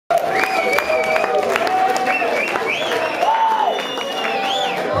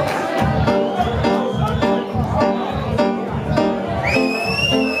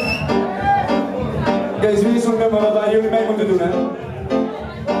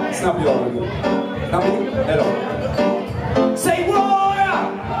Snap je wel. Snap je? Let op. Say warrior!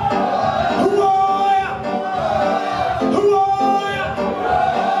 Warrior!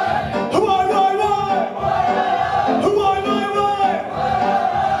 Warrior!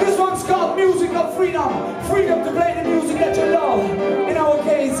 This one's called Music of Freedom. Freedom to play the music that you love. In our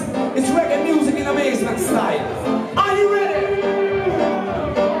case, it's reggae music in a basement style. Are you ready?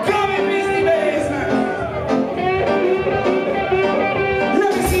 Come in, Misty Basement.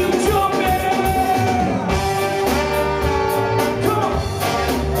 Let me see you jumping. Come on.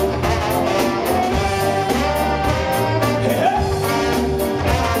 Yeah.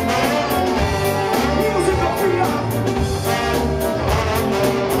 Music of freedom.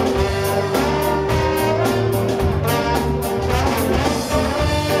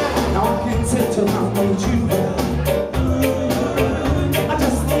 Now I can tell till I made you well. I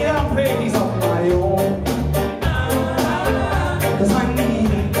just need a praise of my own. Cause I need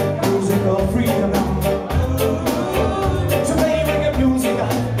music of freedom now. To play reggae music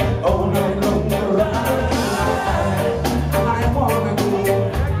all night long. I wanna go.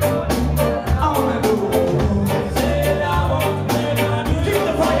 I wanna go. Keep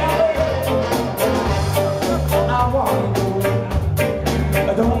the fire. I wanna go.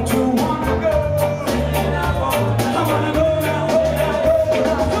 Don't you wanna go? I wanna go now, go now, go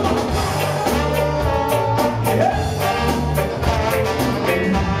now, come on. Yeah.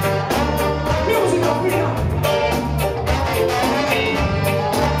 Music of freedom.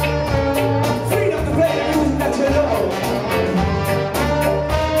 Freedom to play the music that you love.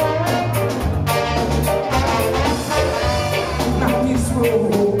 Now this road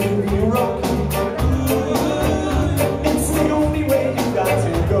will be rocky. It's the only way you got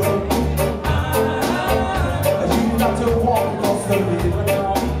to go. You got to walk across the river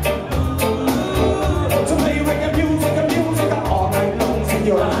now. To play reggae music and music all night long. So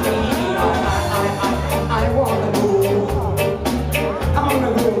you're